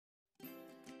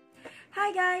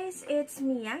Hi guys, it's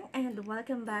Miyang and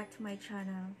welcome back to my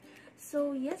channel.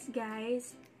 So yes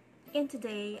guys, in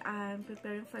today I'm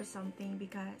preparing for something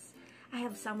because I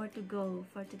have somewhere to go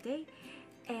for today,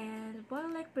 and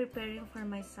while preparing for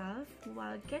myself,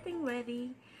 while getting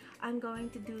ready, I'm going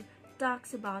to do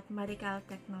talks about medical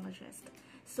technologist.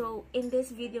 So in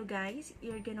this video guys,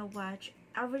 you're gonna watch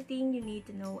everything you need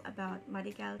to know about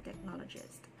medical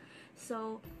technologist.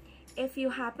 So if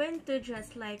you happen to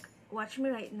just watch me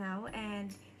right now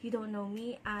and you don't know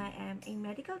me, I am a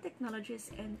medical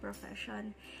technologist in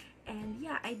profession, and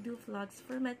yeah, I do vlogs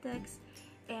for MedTechs.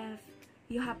 If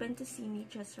you happen to see me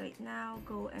just right now,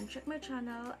 go and check my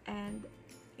channel and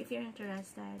if you're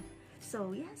interested.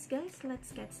 So yes guys,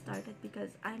 let's get started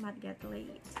because I might get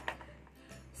late.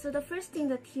 So the first thing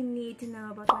that you need to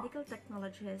know about medical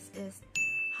technologists is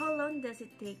how long does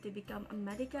it take to become a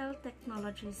medical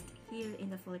technologist here in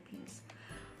the Philippines.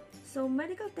 So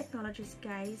medical technologist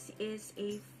guys is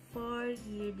a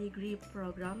 4-year degree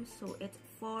program, so it's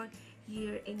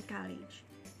 4-year in college.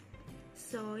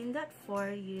 So in that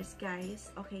 4 years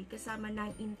guys, okay, kasama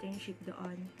ng internship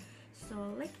doon.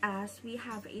 So like us, we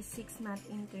have a 6-month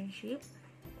internship,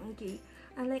 okay,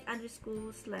 unlike other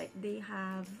schools, like they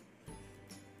have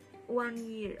 1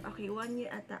 year, okay, 1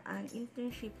 year ata ang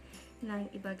internship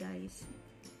ng iba guys.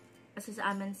 As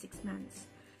sa amin 6 months.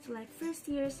 So like first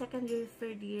year, second year,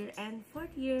 third year, and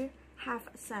fourth year half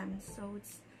sem. So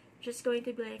it's just going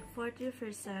to be like fourth year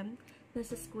first sem,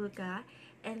 nasa school ka,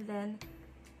 and then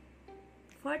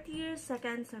fourth year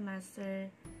second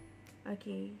semester,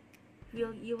 okay,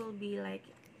 you will be like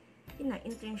in an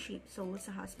internship, so sa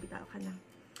hospital ka na.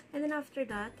 And then after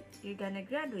that, you're gonna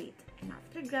graduate, and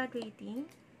after graduating,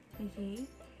 okay,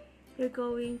 you're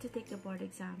going to take the board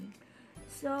exam.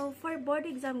 So for board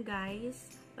exam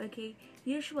guys, okay,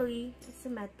 usually it's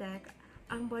a MedTech,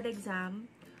 ang board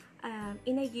exam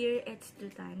in a year it's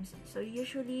 2 times. So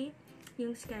usually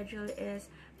yung schedule is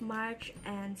March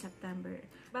and September.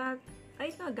 But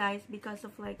right now guys, because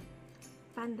of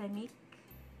pandemic,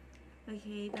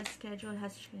 okay, the schedule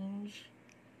has changed.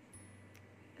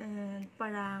 And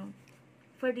parang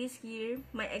for this year,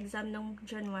 my exam nung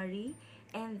January,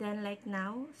 and then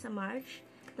now sa March,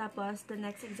 tapos the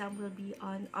next exam will be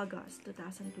on August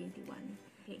 2021.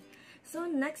 Okay, so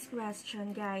next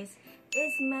question guys,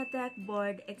 is MedTech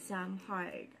board exam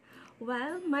hard?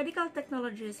 Well, medical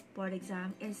technologist board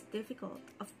exam is difficult,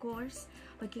 of course.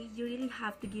 Okay, you really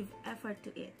have to give effort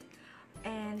to it.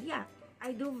 And yeah,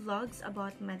 I do vlogs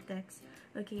about MedTechs,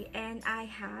 okay, and I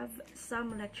have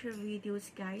some lecture videos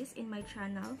guys in my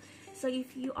channel. So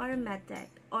if you are a MedTech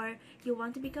or you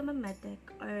want to become a MedTech,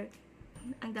 or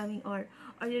ang daming or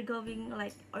you're going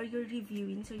or you're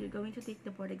reviewing, so you're going to take the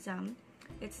board exam,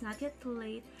 it's not yet too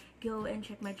late. Go and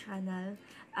check my channel.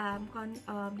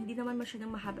 Hindi naman masyadong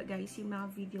mahaba guys yung mga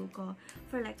video ko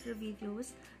for lecture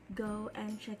videos. Go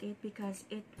and check it because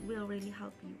it will really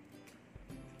help you.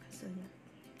 So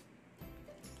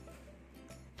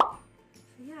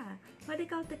yeah,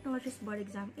 medical technologist board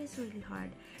exam is really hard.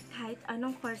 Kahit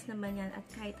anong course naman yan at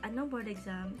kahit anong board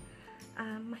exam,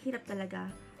 mahirap talaga,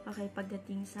 okay,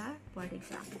 pagdating sa board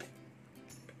exam.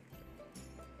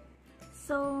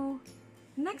 So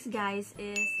next guys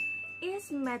is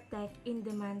MedTech in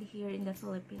demand here in the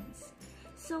Philippines?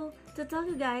 So to tell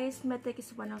you guys, MedTech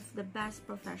is one of the best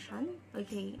profession,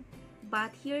 okay,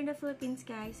 but here in the Philippines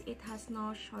guys, it has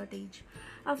no shortage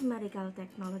of medical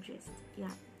technologists.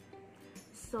 Yeah,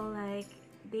 so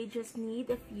they just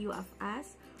need a few of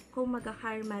us. Kung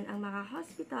mag-hire man ang mga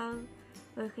hospital,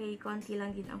 okay, konti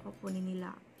lang din ang kukunin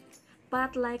nila.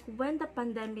 But when the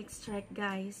pandemic struck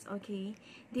guys, okay,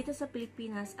 dito sa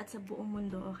Pilipinas at sa buong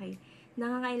mundo, okay,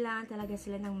 nangangailangan talaga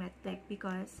sila ng MedTech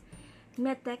because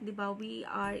MedTech, diba, we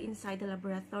are inside the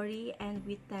laboratory and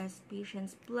we test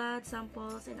patients' blood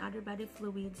samples and other body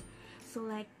fluids. So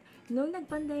nung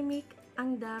nag-pandemic,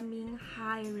 ang daming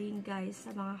hiring guys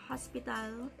sa mga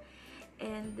hospital,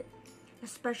 and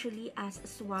especially as a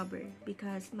swabber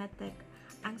because MedTech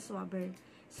ang swabber.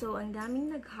 So ang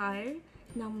daming nag-hire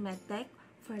ng MedTech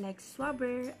for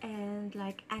swabber and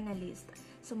analyst.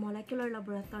 So molecular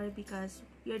laboratory because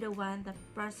you're the one that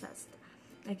processed.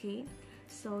 Okay?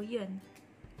 So yun.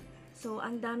 So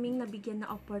ang daming nabigyan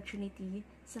na opportunity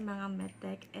sa mga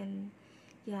MedTech, and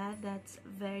yeah, that's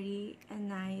very a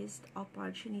nice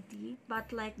opportunity.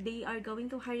 But they are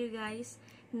going to hire you guys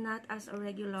not as a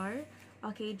regular,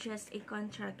 okay, just a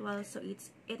contractual. So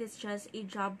it is just a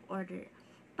job order.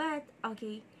 But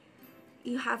okay,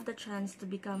 you have the chance to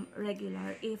become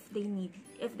regular if they need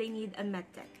a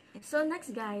MedTech. So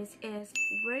next guys is,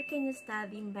 where can you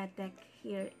study MedTech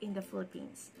here in the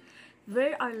Philippines?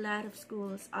 there are a lot of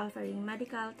schools offering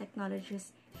medical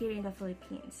technologists here in the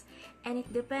Philippines, and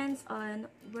it depends on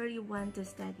where you want to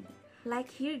study.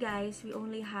 Like here guys, we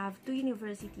only have 2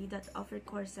 universities that offer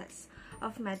courses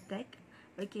of MedTech,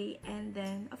 okay, and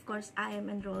then of course I am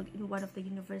enrolled in one of the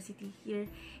university here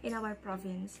in our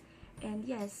province. And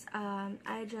yes,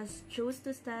 I just chose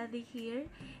to study here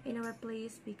in our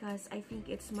place because I think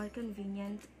it's more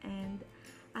convenient, and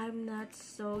I'm not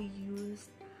so used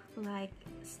like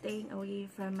staying away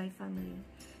from my family.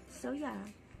 So yeah,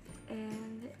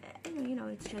 and you know,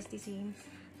 it's just the same,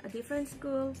 a different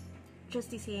school,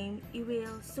 just the same. You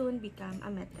will soon become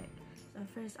a medtech. So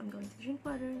first, I'm going to drink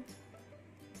water.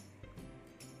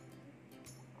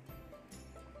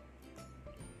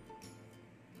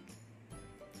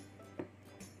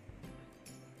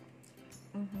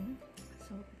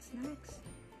 So what's next?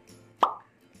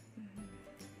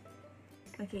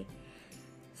 Okay,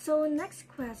 so next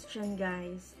question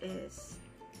guys is,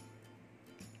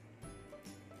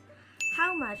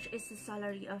 how much is the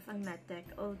salary of a medtech?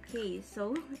 Okay,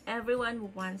 so everyone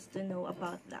wants to know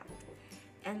about that.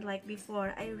 And like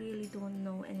before, I really don't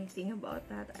know anything about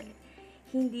that.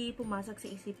 Hindi pumasok sa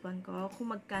isipan ko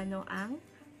kung magkano ang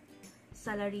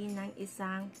salary ng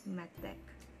isang medtech.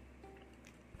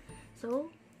 So,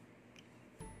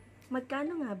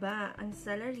 magkano nga ba ang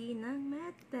salary ng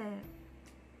medtech?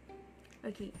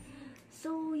 Okay,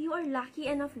 so you are lucky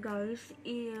enough guys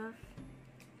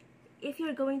if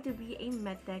you're going to be a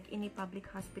medtech in a public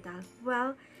hospital.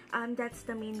 Well, that's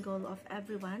the main goal of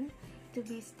everyone, to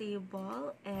be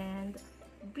stable and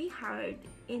be hired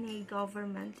in a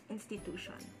government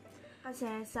institution.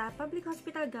 Kasi sa public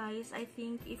hospital guys, I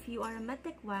think if you are a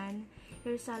medtech 1,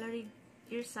 your salary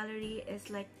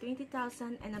is like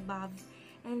 20,000 and above.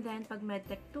 And then pag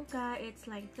medtech 2 ka, it's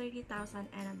like 30,000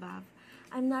 and above.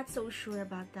 I'm not so sure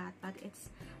about that, but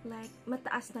it's like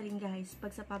mataas na rin guys.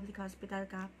 Pag sa public hospital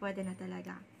ka, pwede na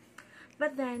talaga.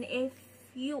 But then if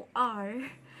you are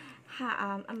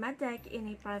a medtech in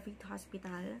a private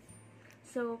hospital,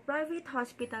 so private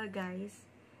hospital guys,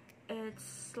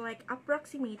 it's like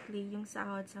approximately yung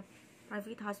sahod sa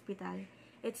private hospital,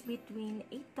 it's between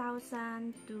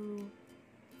 8,000 to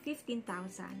 15,000.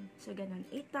 So ganun,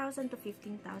 8,000 to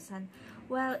 15,000.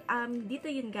 Well,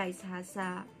 dito yun guys ha,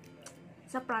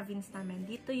 sa province namin.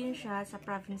 Dito yun siya sa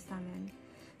province namin.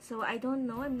 So, I don't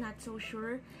know. I'm not so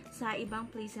sure sa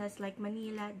ibang places like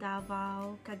Manila,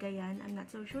 Davao, Cagayan. I'm not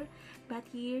so sure. But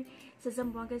here, sa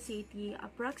Zamboanga City,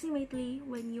 approximately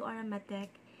when you are a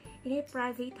medtech in a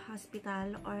private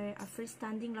hospital or a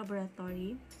freestanding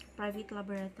laboratory, private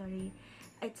laboratory,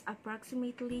 it's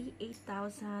approximately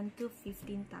 8,000 to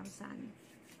 15,000.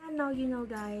 And now, you know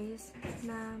guys,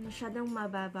 na masyadong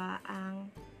mababa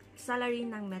ang salary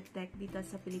ng medtech dito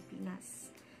sa Pilipinas.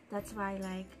 That's why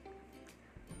like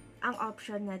ang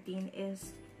option natin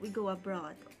is we go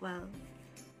abroad. Well,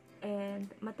 and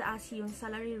mataas yung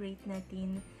salary rate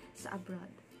natin sa abroad.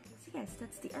 So yes,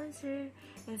 that's the answer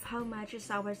of how much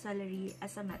is our salary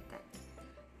as a medtech.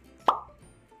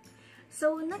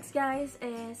 So next guys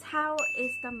is, how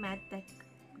is the medtech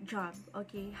job?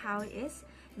 Okay, how is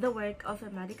the work of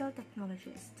a medical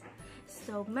technologist?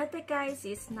 So, medtech guys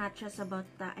is not just about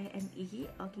tae and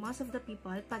ihi. Okay, most of the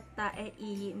people, pag tae,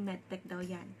 ihi, medtech daw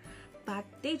yan. But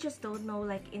they just don't know,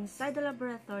 like inside the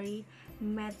laboratory,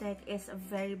 medtech is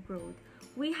very broad.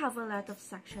 We have a lot of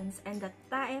sections, and the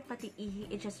tae pati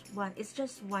ihi is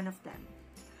just one of them.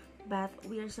 But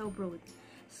we are so broad.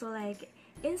 So like,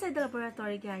 inside the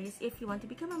laboratory guys, if you want to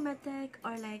become a medtech,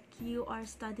 or like you are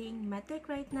studying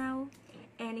medtech right now,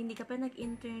 and hindi ka pa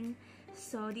nag-intern,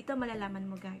 so dito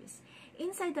malalaman mo guys.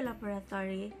 Inside the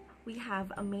laboratory, we have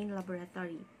a main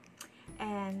laboratory.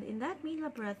 And in that main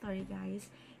laboratory, guys,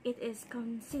 it is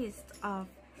consists of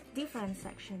different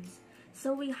sections.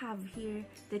 So we have here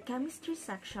the chemistry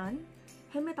section,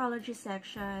 hematology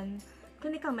section,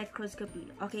 clinical microscopy.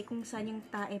 Okay, kung saan yung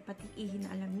tae pati ihi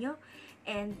na alam nyo.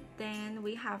 And then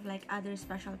we have like other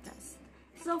special tests.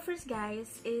 So first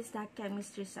guys is that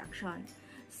chemistry section.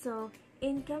 So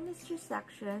in chemistry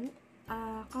section,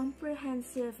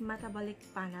 comprehensive metabolic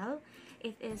panel.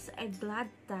 It is a blood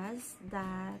test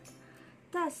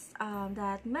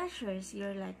that measures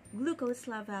your like glucose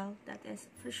level, that is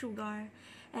for sugar,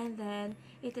 and then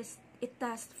it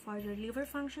tests for your liver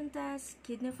function test,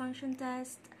 kidney function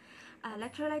test,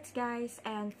 electrolytes guys,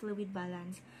 and fluid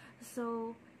balance.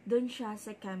 So dun siya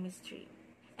sa chemistry.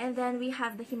 And then we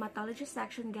have the hematology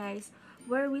section guys,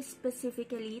 where we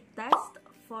specifically test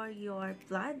for your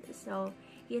blood. So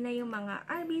yun na yung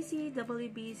mga RBC,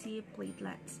 WBC,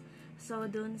 platelets. So,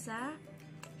 dun sa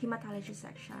hematology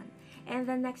section. And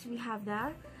then next, we have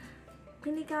the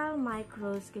clinical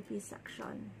microscopy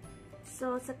section.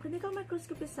 So, sa clinical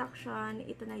microscopy section,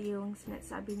 ito na yung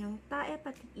sinasabi niyong tae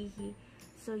pati ihi.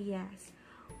 So, yes,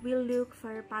 we'll look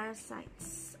for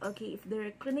parasites. Okay, if there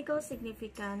are clinical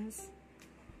significance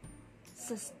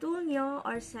sa stool nyo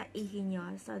or sa ihi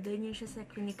nyo. So, doon yun siya sa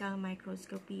clinical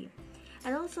microscopy.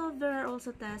 And also, there are also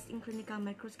tests in clinical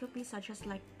microscopy such as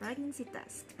like pregnancy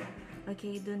test.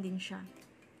 Okay, doon din siya.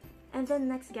 And then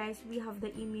next guys, we have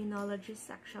the immunology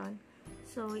section.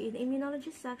 So, in immunology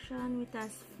section, we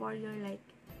test for your like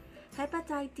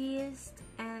hepatitis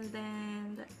and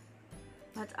then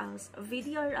what else?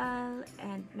 VDRL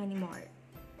and many more.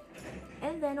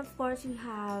 And then of course, we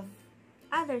have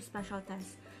other special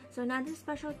tests. So, another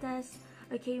special test,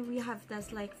 okay, we have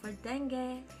tests like for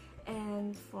dengue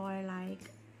and for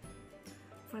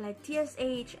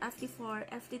TSH, FT4,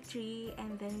 FT3,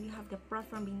 and then we have the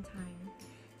prothrombin time.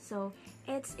 So,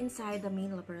 it's inside the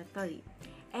main laboratory.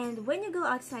 And when you go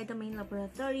outside the main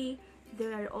laboratory,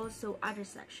 there are also other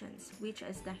sections, which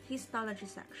is the histology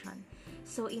section.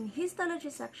 So, in histology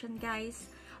section,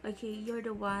 guys, okay, you're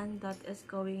the one that is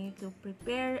going to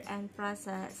prepare and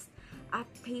process a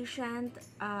patient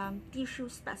tissue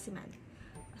specimen.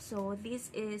 So this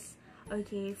is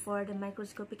okay for the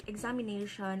microscopic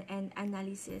examination and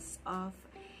analysis of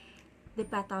the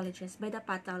pathologist, by the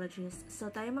pathologist. So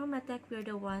tayo mga MedTech, we're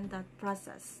the one that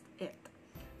processed it.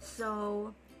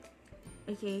 So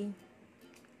okay,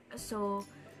 so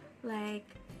like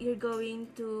you're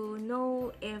going to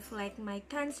know if like may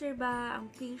cancer ba ang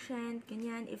patient,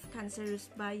 ganyan, if cancerous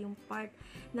ba yung part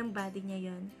ng body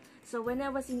niya yon. So, when I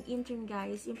was in intern,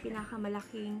 guys, yung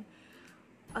pinakamalaking,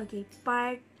 okay,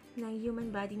 part ng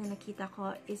human body na nakita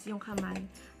ko is yung kamay.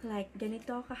 Like,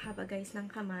 ganito kahaba, guys, ng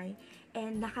kamay.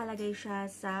 And nakalagay siya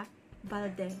sa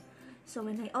balde. So,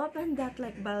 when I opened that,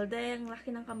 like, balde, ang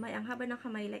laki ng kamay, ang haba ng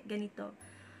kamay, like, ganito.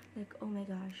 Like, oh my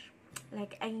gosh.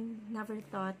 Like, I never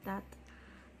thought that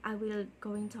I will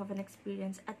going to have an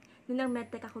experience. At, nung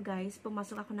nag-medtech ako, guys,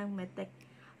 pumasok ako ng medtech.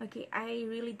 Okay, I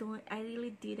really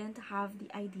didn't have the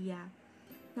idea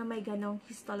na may ganong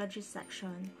histology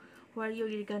section where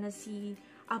you're gonna see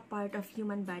a part of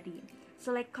human body. So,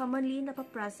 like, commonly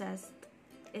napaprocessed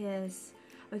is,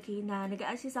 okay, na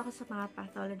nag-a-assist ako sa mga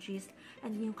pathologist,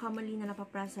 and yung commonly na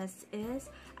napaprocessed is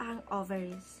ang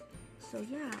ovaries. So,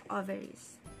 yeah,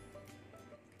 ovaries.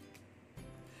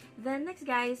 Then, next,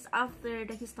 guys, after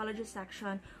the histology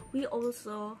section, we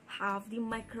also have the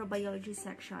microbiology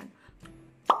section.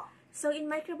 So,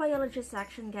 in microbiology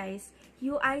section, guys,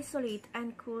 you isolate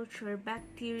and culture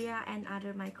bacteria and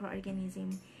other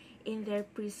microorganisms in their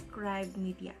prescribed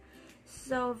media.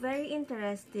 So, very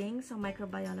interesting. So,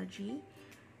 microbiology,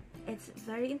 it's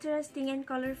very interesting and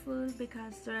colorful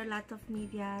because there are a lot of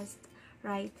medias,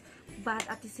 right? But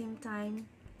at the same time,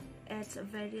 it's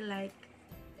very like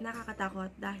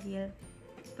nakakatakot dahil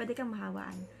pwede kang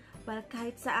mahawaan. Well,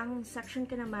 kahit saang section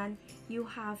ka naman, you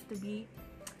have to be,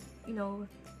 you know,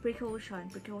 precaution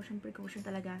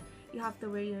talaga. You have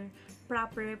to wear your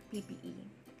proper PPE.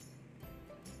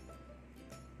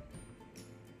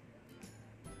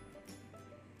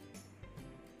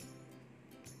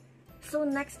 So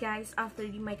next, guys, after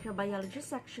the microbiology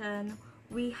section,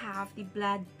 we have the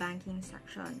blood banking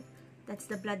section. That's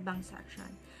the blood bank section.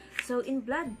 So in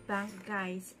blood bank,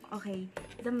 guys, okay,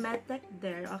 the MedTech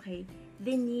there, okay,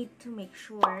 they need to make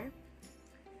sure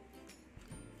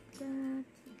that,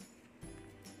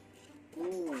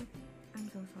 oh, I'm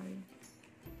so sorry.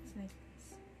 It's like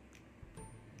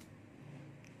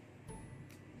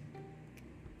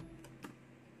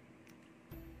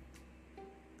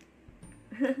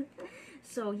this.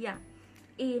 So yeah,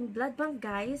 in blood bank,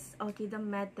 guys, okay, the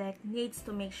MedTech needs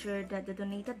to make sure that the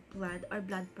donated blood or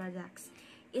blood products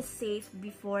is safe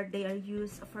before they are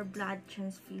used for blood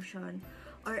transfusion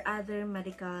or other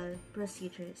medical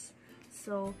procedures.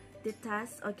 So the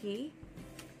test, okay,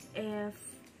 if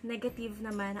negative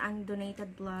naman ang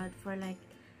donated blood for like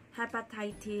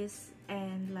hepatitis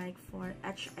and like for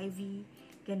HIV,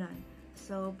 ganon.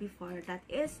 So before that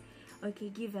is okay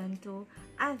given to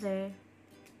other,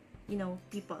 you know,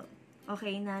 people,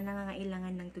 okay, na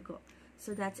nangangailangan ng dugo.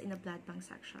 So that's in the blood bank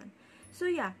section. So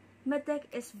yeah, MedTech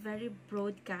is very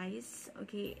broad, guys.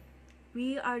 Okay,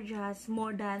 we are just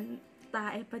more than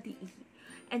tae pati ihi.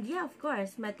 And yeah, of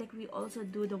course, MedTech we also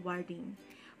do the warding.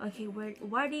 Okay,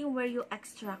 warding where you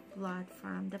extract blood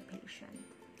from the patient.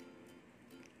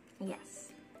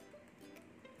 Yes.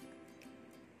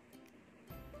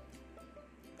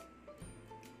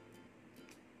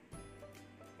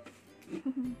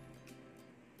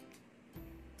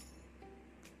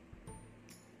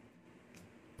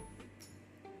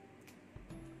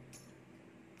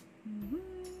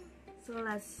 So So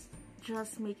let's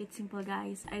just make it simple,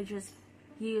 guys. I just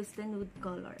use the nude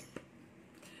color.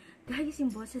 Guys, yung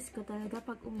boses ko talaga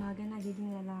pag umaga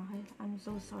nagiging lalaki. I'm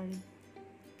so sorry.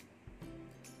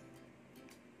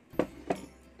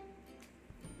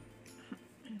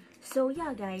 So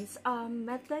yeah, guys,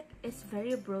 MedTech is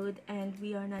very broad, and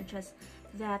we are not just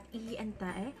that E and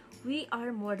TAE. We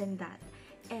are more than that.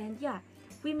 And yeah,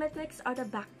 we MedTechs are the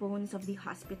backbones of the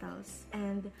hospitals,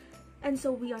 and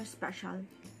so we are special.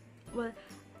 Well,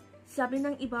 sabi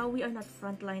ng iba, we are not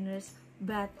frontliners,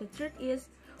 but the truth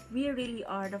is, we really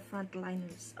are the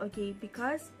frontliners, okay?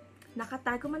 Because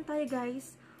nakatago man tayo,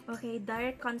 guys, okay,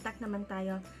 direct contact naman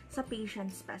tayo sa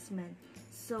patient specimen.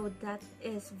 So that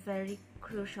is very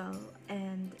crucial,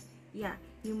 and yeah,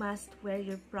 you must wear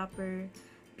your proper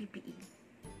PPE.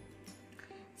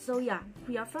 So yeah,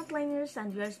 we are frontliners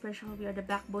and we are special. We are the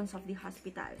backbones of the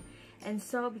hospital, and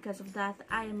so because of that,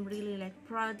 I am really like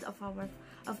proud of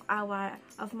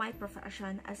my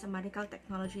profession as a medical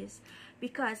technologist,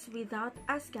 because without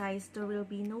us, guys, there will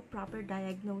be no proper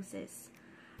diagnosis,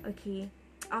 okay,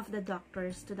 of the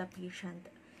doctors to the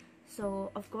patient. So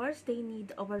of course they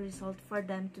need our result for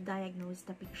them to diagnose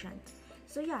the patient.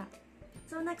 So yeah,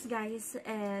 so next, guys,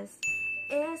 is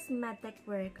MedTech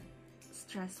work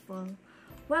stressful?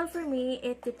 Well, for me,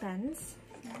 it depends.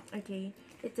 Okay,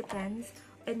 it depends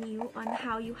on you, on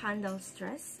how you handle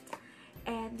stress.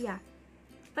 And yeah,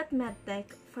 but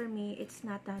MedTech for me, it's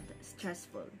not that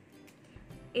stressful.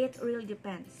 It really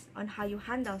depends on how you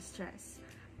handle stress.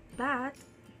 But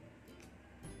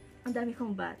ang dami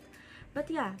kong but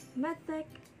yeah, MedTech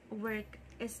work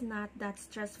is not that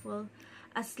stressful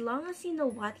as long as you know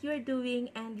what you're doing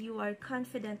and you are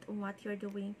confident on what you're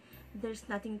doing. There's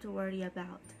nothing to worry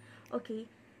about. Okay,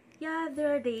 yeah,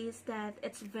 there are days that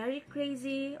it's very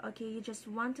crazy. Okay, you just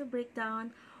want to break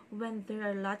down when there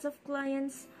are lots of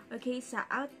clients, okay, sa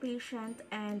outpatient,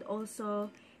 and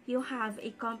also you have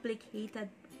a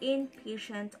complicated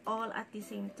inpatient all at the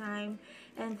same time,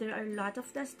 and there are a lot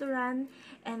of tests to run,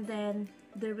 and then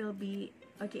there will be,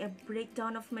 okay, a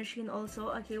breakdown of machine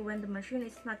also, okay, when the machine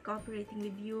is not cooperating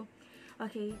with you.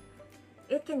 Okay,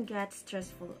 it can get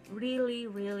stressful,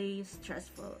 really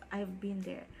stressful. I've been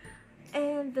there.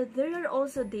 And there are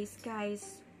also days,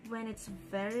 guys, when it's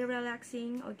very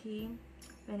relaxing, okay,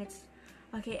 when it's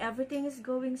okay, everything is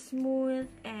going smooth,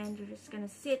 and you're just gonna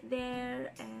sit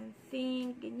there and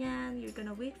think, ganyan, you're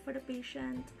gonna wait for the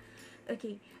patient.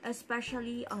 Okay,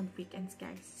 especially on weekends,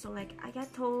 guys. So like, I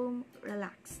get home,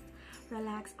 relax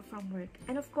from work,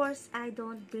 and of course, I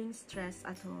don't bring stress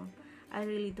at home. I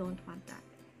really don't want that.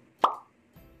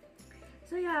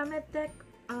 So yeah, MedTech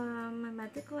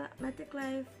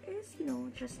life is, you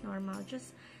know, just normal,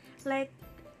 just like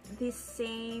the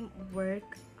same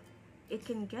work. It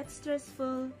can get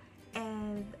stressful,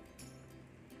 and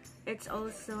it's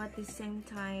also at the same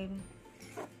time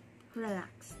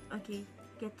relaxed. Okay,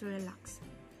 get to relax.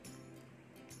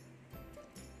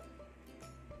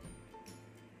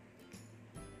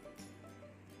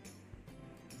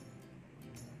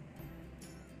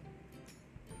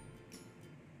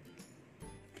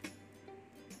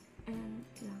 And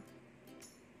yeah,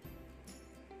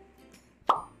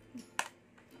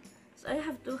 so I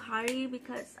have to hurry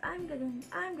because I'm getting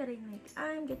late.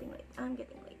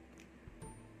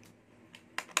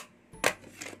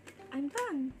 I'm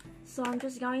done. So I'm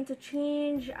just going to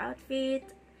change outfit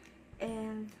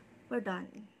and we're done.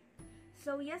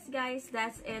 So yes, guys,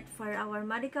 that's it for our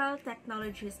Medical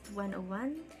Technologist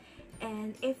 101.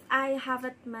 And if I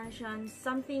haven't mentioned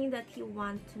something that you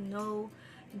want to know,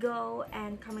 go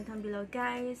and comment down below,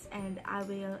 guys, and I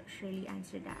will surely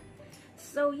answer that.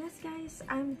 So yes, guys,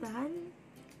 I'm done.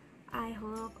 I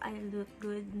hope I look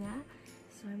good na.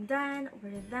 So I'm done,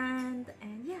 we're done,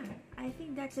 and yeah, I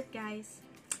think that's it, guys.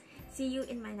 See you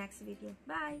in my next video.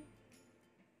 Bye!